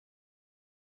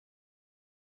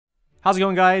How's it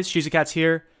going, guys? SheezyCats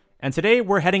here, and today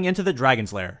we're heading into the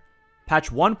Dragon's Lair.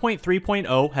 Patch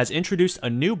 1.3.0 has introduced a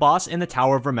new boss in the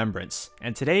Tower of Remembrance,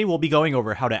 and today we'll be going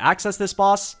over how to access this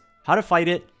boss, how to fight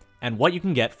it, and what you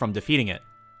can get from defeating it.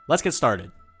 Let's get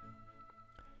started.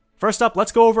 First up,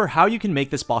 let's go over how you can make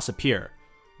this boss appear.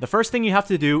 The first thing you have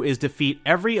to do is defeat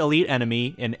every elite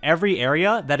enemy in every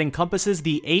area that encompasses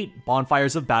the 8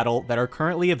 Bonfires of Battle that are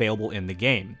currently available in the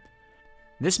game.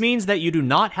 This means that you do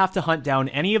not have to hunt down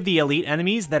any of the elite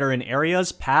enemies that are in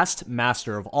areas past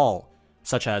Master of All,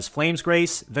 such as Flame's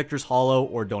Grace, Victor's Hollow,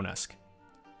 or Donetsk.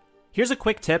 Here's a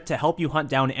quick tip to help you hunt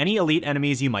down any elite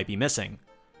enemies you might be missing.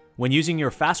 When using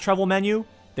your fast travel menu,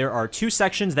 there are 2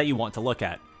 sections that you want to look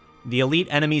at: the elite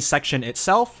enemies section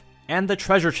itself, and the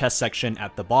treasure chest section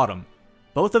at the bottom.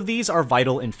 Both of these are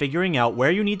vital in figuring out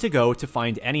where you need to go to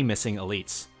find any missing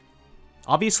elites.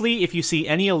 Obviously, if you see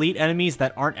any elite enemies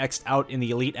that aren't X'd out in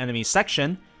the elite enemies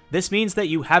section, this means that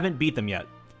you haven't beat them yet.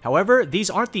 However,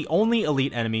 these aren't the only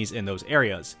elite enemies in those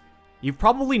areas. You've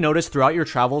probably noticed throughout your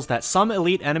travels that some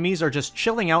elite enemies are just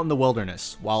chilling out in the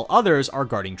wilderness, while others are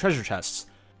guarding treasure chests.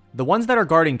 The ones that are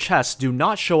guarding chests do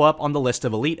not show up on the list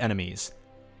of elite enemies.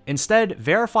 Instead,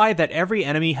 verify that every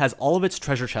enemy has all of its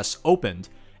treasure chests opened.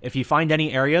 If you find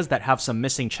any areas that have some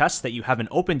missing chests that you haven't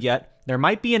opened yet, there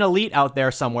might be an elite out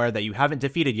there somewhere that you haven't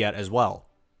defeated yet as well.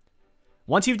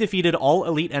 Once you've defeated all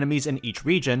elite enemies in each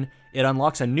region, it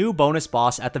unlocks a new bonus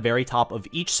boss at the very top of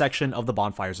each section of the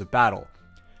Bonfires of Battle.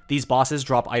 These bosses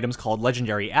drop items called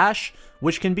Legendary Ash,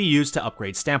 which can be used to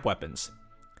upgrade stamp weapons.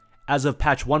 As of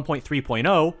patch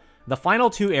 1.3.0, the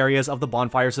final 2 areas of the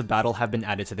Bonfires of Battle have been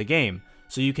added to the game,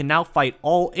 so you can now fight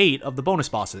all 8 of the bonus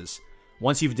bosses.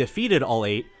 Once you've defeated all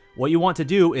 8, what you want to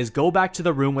do is go back to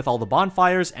the room with all the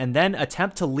bonfires and then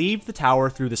attempt to leave the tower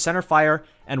through the center fire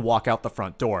and walk out the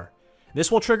front door.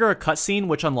 This will trigger a cutscene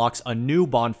which unlocks a new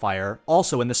bonfire,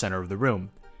 also in the center of the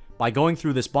room. By going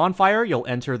through this bonfire, you'll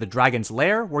enter the Dragon's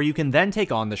Lair, where you can then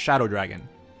take on the Shadow Dragon.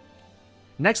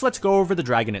 Next, let's go over the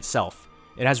dragon itself.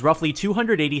 It has roughly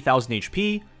 280,000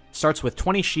 HP, starts with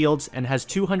 20 shields, and has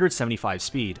 275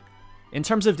 speed. In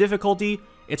terms of difficulty,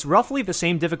 it's roughly the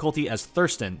same difficulty as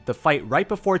Thurston, the fight right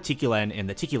before Tikilen in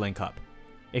the Tikilen Cup.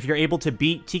 If you're able to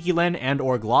beat Tikilen and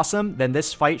or Glossum, then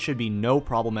this fight should be no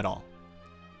problem at all.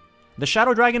 The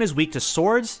Shadow Dragon is weak to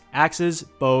swords, axes,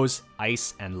 bows,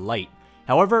 ice, and light.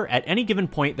 However, at any given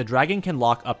point, the dragon can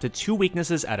lock up to 2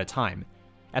 weaknesses at a time.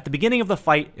 At the beginning of the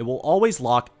fight, it will always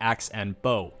lock axe and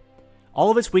bow.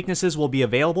 All of its weaknesses will be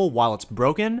available while it's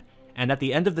broken, and at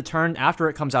the end of the turn after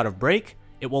it comes out of break,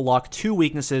 it will lock 2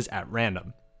 weaknesses at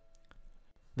random.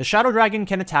 The Shadow Dragon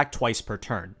can attack twice per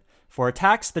turn. For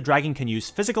attacks, the dragon can use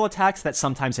physical attacks that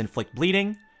sometimes inflict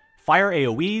bleeding, fire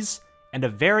AoEs, and a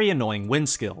very annoying wind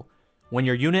skill. When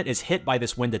your unit is hit by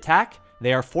this wind attack,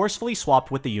 they are forcefully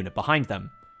swapped with the unit behind them.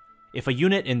 If a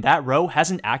unit in that row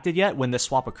hasn't acted yet when this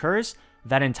swap occurs,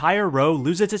 that entire row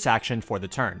loses its action for the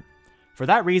turn. For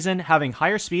that reason, having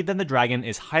higher speed than the dragon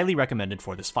is highly recommended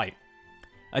for this fight.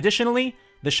 Additionally,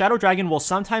 the Shadow Dragon will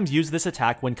sometimes use this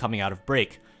attack when coming out of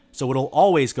break, so it'll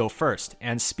always go first,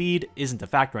 and speed isn't a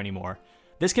factor anymore.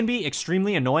 This can be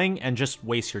extremely annoying and just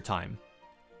waste your time.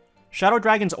 Shadow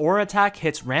Dragon's aura attack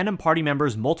hits random party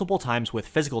members multiple times with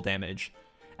physical damage.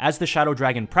 As the Shadow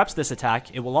Dragon preps this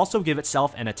attack, it will also give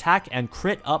itself an attack and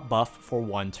crit up buff for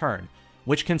 1 turn,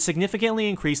 which can significantly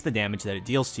increase the damage that it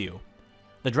deals to you.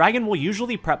 The dragon will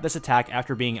usually prep this attack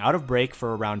after being out of break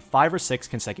for around 5 or 6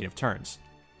 consecutive turns.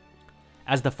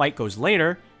 As the fight goes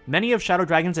later, many of Shadow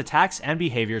Dragon's attacks and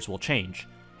behaviors will change.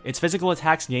 Its physical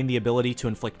attacks gain the ability to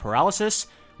inflict paralysis,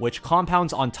 which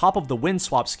compounds on top of the wind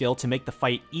swap skill to make the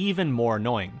fight even more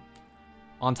annoying.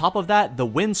 On top of that, the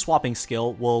wind swapping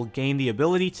skill will gain the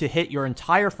ability to hit your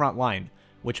entire front line,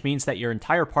 which means that your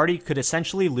entire party could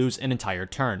essentially lose an entire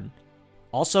turn.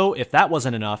 Also, if that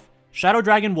wasn't enough, Shadow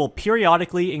Dragon will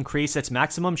periodically increase its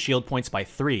maximum shield points by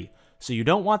 3, so you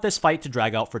don't want this fight to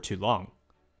drag out for too long.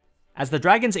 As the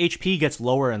dragon's HP gets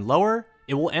lower and lower,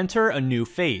 it will enter a new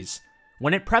phase.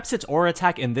 When it preps its aura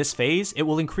attack in this phase, it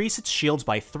will increase its shields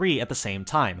by 3 at the same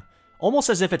time, almost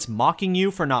as if it's mocking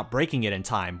you for not breaking it in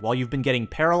time while you've been getting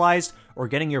paralyzed or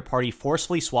getting your party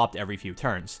forcefully swapped every few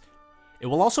turns. It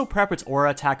will also prep its aura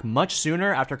attack much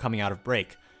sooner after coming out of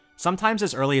break, sometimes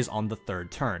as early as on the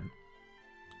 3rd turn.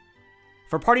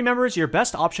 For party members, your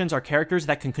best options are characters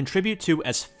that can contribute to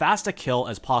as fast a kill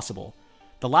as possible.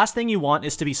 The last thing you want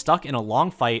is to be stuck in a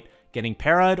long fight, getting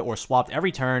parried or swapped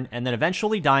every turn, and then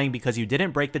eventually dying because you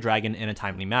didn't break the dragon in a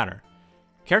timely manner.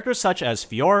 Characters such as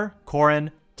Fior,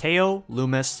 Corrin, Teo,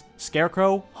 Loomis,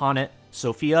 Scarecrow, Honnet,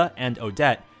 Sophia, and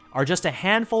Odette are just a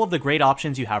handful of the great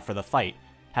options you have for the fight,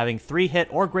 having 3 hit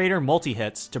or greater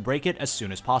multi-hits to break it as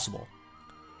soon as possible.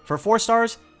 For 4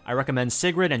 stars, I recommend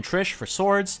Sigrid and Trish for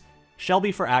swords,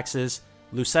 Shelby for axes,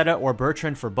 Lucetta or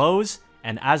Bertrand for bows,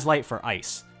 and Azlight for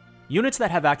ice. Units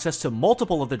that have access to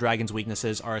multiple of the dragon's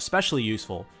weaknesses are especially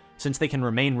useful, since they can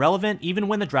remain relevant even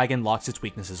when the dragon locks its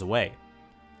weaknesses away.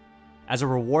 As a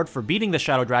reward for beating the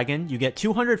Shadow Dragon, you get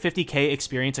 250k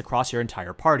experience across your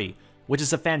entire party, which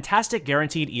is a fantastic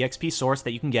guaranteed EXP source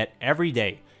that you can get every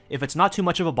day, if it's not too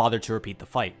much of a bother to repeat the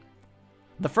fight.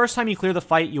 The first time you clear the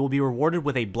fight, you will be rewarded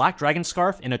with a Black Dragon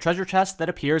Scarf in a treasure chest that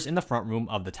appears in the front room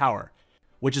of the tower,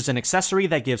 which is an accessory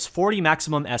that gives 40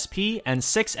 maximum SP and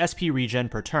 6 SP regen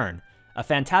per turn, a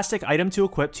fantastic item to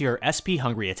equip to your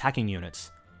SP-hungry attacking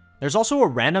units. There's also a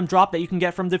random drop that you can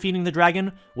get from defeating the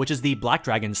dragon, which is the Black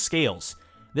Dragon's Scales.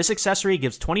 This accessory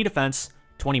gives 20 defense,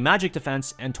 20 magic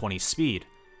defense, and 20 speed.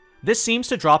 This seems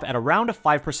to drop at around a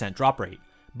 5% drop rate,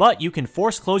 but you can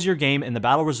force close your game in the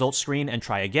battle results screen and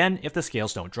try again if the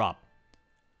scales don't drop.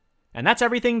 And that's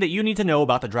everything that you need to know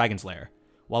about the Dragon's Lair.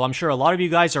 While I'm sure a lot of you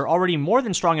guys are already more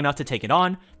than strong enough to take it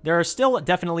on, there are still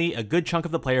definitely a good chunk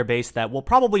of the player base that will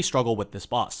probably struggle with this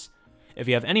boss. If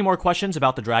you have any more questions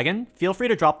about the dragon, feel free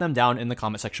to drop them down in the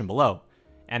comment section below.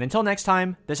 And until next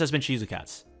time, this has been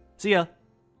Shizukats. See ya!